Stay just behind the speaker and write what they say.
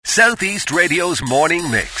Southeast Radio's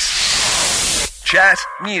morning mix. Chat,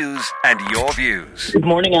 news and your views. Good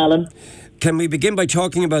morning, Alan. Can we begin by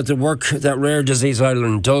talking about the work that Rare Disease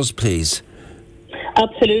Ireland does, please?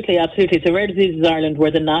 Absolutely. So Rare Diseases Ireland,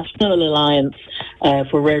 we're the National Alliance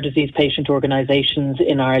for Rare Disease Patient Organisations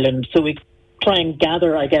in Ireland. So we try and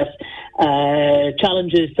gather,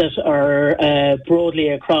 challenges that are broadly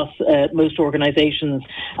across most organisations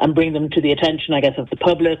and bring them to the attention, of the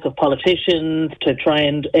public, of politicians, to try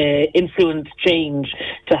and influence change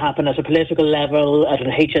to happen at a political level, at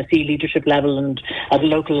an HSE leadership level and at a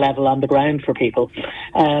local level on the ground for people.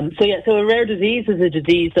 So a rare disease is a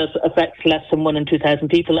disease that affects less than 1 in 2,000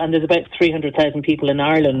 people, and there's about 300,000 people in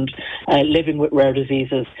Ireland living with rare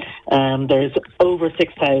diseases. There's over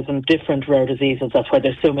 6,000 different rare diseases. That's why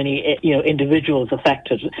there's so many individuals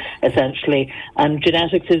affected, essentially. And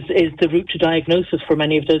genetics is the route to diagnosis for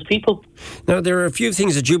many of those people. Now, there are a few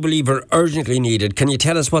things that you believe are urgently needed. Can you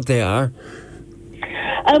tell us what they are?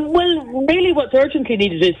 Well, really what's urgently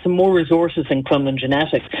needed is some more resources in Crumlin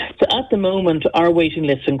genetics. So at the moment, our waiting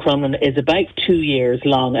list in Crumlin is about 2 years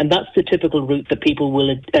long, and that's the typical route that people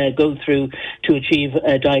will go through to achieve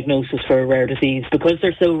a diagnosis for a rare disease. Because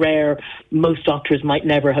they're so rare, most doctors might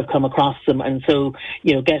never have come across them, and so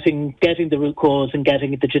getting the root cause and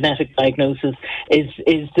getting the genetic diagnosis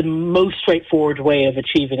is the most straightforward way of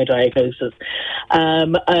achieving a diagnosis.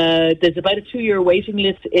 There's about a 2-year waiting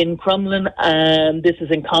list in Crumlin. This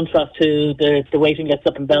is in contrast to the waiting list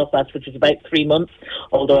up in Belfast, which is about 3 months,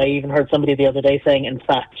 although I even heard somebody the other day saying, in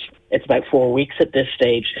fact, it's about 4 weeks at this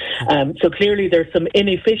stage. So clearly there's some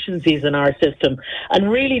inefficiencies in our system. And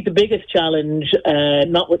really the biggest challenge,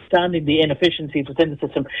 notwithstanding the inefficiencies within the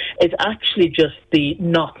system, is actually just the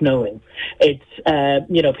not knowing. It's,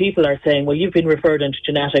 people are saying, well, you've been referred into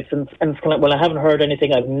genetics, and it's kind of, well, I haven't heard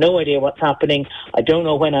anything. I have no idea what's happening. I don't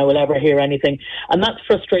know when I will ever hear anything. And that's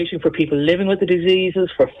frustrating for people living with the diseases,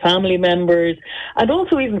 for family members, and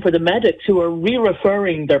also even for the medics who are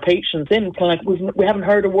re-referring their patients in. Kind of like, we haven't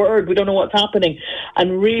heard a word. We don't know what's happening.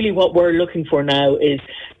 And really what we're looking for now is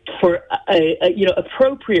for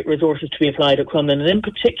appropriate resources to be applied at Crumlin. And in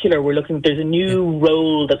particular, there's a new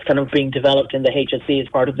role that's kind of being developed in the HSE as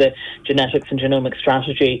part of the genetics and genomics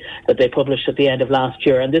strategy that they published at the end of last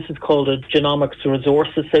year. And this is called a Genomics Resource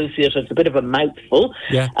Associate. It's a bit of a mouthful.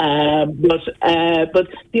 Yeah. But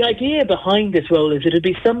the idea behind this role is it'll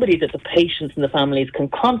be somebody that the patients and the families can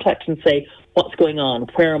contact and say, what's going on?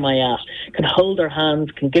 Where am I at? Can hold their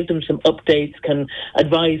hands, can give them some updates, can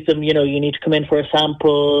advise them, you need to come in for a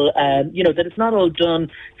sample, that it's not all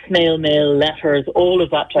done snail mail, letters, all of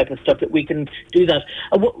that type of stuff, that we can do that.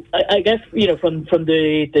 I guess, from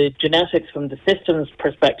the genetics, from the systems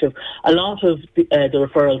perspective, a lot of the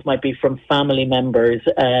referrals might be from family members,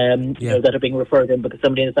 that are being referred in because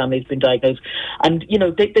somebody in the family has been diagnosed. And,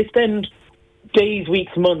 they spend days,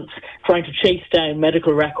 weeks, months trying to chase down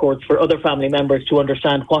medical records for other family members to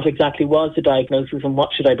understand what exactly was the diagnosis and what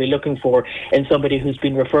should I be looking for in somebody who's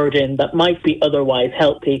been referred in that might be otherwise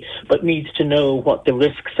healthy but needs to know what the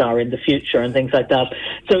risks are in the future and things like that.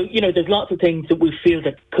 So, there's lots of things that we feel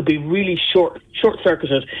that could be really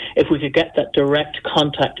short-circuited if we could get that direct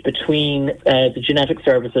contact between the genetic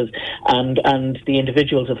services and the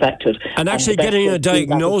individuals affected. And actually getting a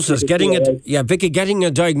diagnosis, Vicky, getting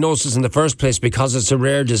a diagnosis in the first place because it's a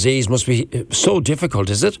rare disease must be so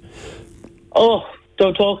difficult, is it? Oh,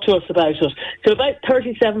 don't talk to us about it. So about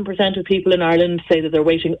 37% of people in Ireland say that they're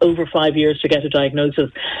waiting over 5 years to get a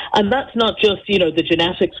diagnosis. And that's not just, the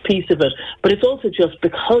genetics piece of it, but it's also just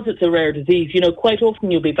because it's a rare disease. Quite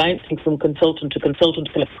often you'll be bouncing from consultant to consultant.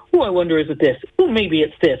 I wonder, is it this? Maybe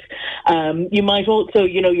it's this. You might also,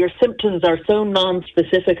 your symptoms are so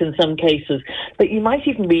non-specific in some cases that you might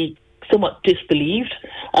even be somewhat disbelieved,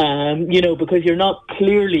 because you're not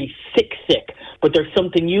clearly sick, but there's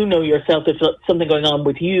something yourself, there's something going on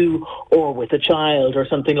with you or with a child or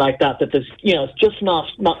something like that there's, it's just not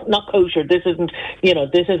kosher. This isn't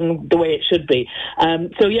the way it should be.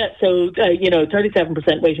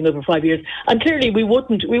 37% waiting over 5 years. And clearly we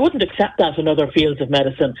wouldn't accept that in other fields of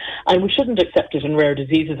medicine, and we shouldn't accept it in rare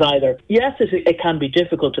diseases either. Yes, it can be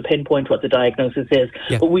difficult to pinpoint what the diagnosis is,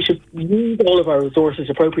 but we should use all of our resources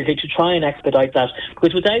appropriately to try and expedite that,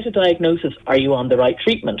 because without a diagnosis, are you on the right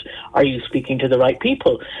treatment? Are you speaking to the right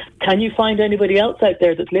people? Can you find anybody else out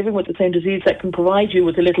there that's living with the same disease that can provide you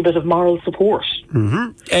with a little bit of moral support?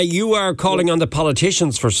 Mm-hmm. You are calling on the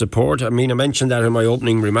politicians for support. I mentioned that in my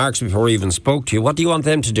opening remarks before I even spoke to you. What do you want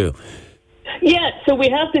them to do? Yeah, so we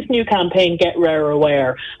have this new campaign, Get Rare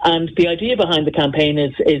Aware, and the idea behind the campaign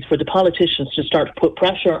is for the politicians to start to put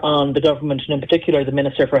pressure on the government, and in particular the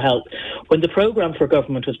Minister for Health. When the programme for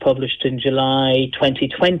government was published in July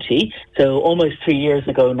 2020, so almost 3 years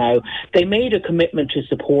ago now, they made a commitment to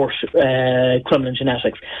support Crumlin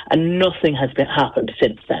Genetics, and nothing has happened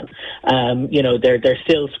since then. They're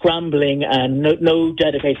still scrambling, and no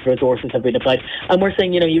dedicated resources have been applied. And we're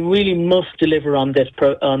saying, you really must deliver on this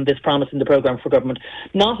promise in the programme for government,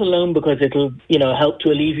 not alone because it'll, help to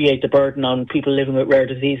alleviate the burden on people living with rare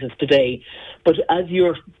diseases today, but as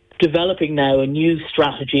you're developing now a new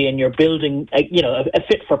strategy and you're building a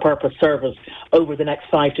fit-for-purpose service over the next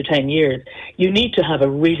 5 to 10 years, you need to have a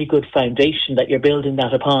really good foundation that you're building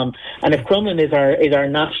that upon. And if Crumlin is our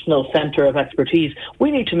national centre of expertise,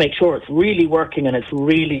 we need to make sure it's really working and it's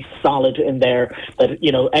really solid in there, that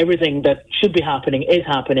everything that should be happening is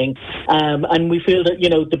happening. And we feel that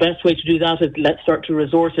the best way to do that is let's start to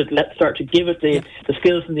resource it, let's start to give it the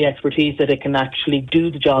skills and the expertise that it can actually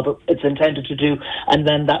do the job it's intended to do, and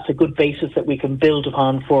then that's a good basis that we can build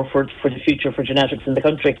upon for the future for genetics in the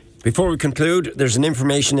country. Before we conclude, there's an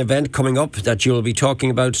information event coming up that you'll be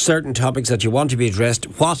talking about certain topics that you want to be addressed.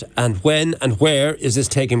 What and when and where is this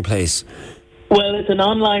taking place? Well, it's an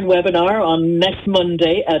online webinar on next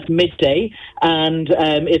Monday at midday, and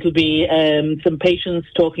it'll be some patients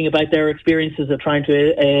talking about their experiences of trying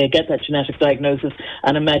to get that genetic diagnosis,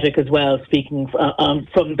 and a medic as well speaking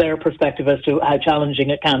from their perspective as to how challenging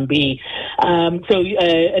it can be. So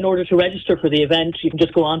in order to register for the event, you can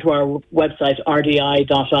just go onto our website,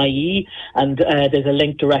 rdi.ie, and there's a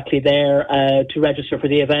link directly there to register for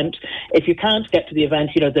the event. If you can't get to the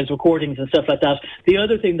event, there's recordings and stuff like that. The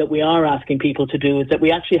other thing that we are asking people to do is that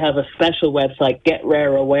we actually have a special website,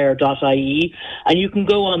 getrareaware.ie, and you can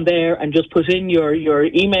go on there and just put in your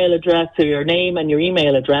email address, or your name and your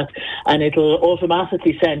email address, and it'll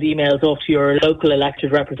automatically send emails off to your local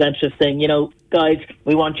elected representatives saying, guys,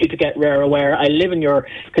 we want you to get Rare Aware. I live in your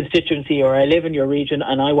constituency or I live in your region,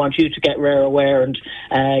 and I want you to get Rare Aware and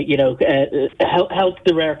help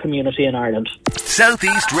the rare community in Ireland. South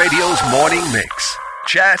East Radio's morning mix.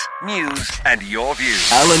 Chat, news and your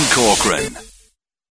views. Alan Corcoran.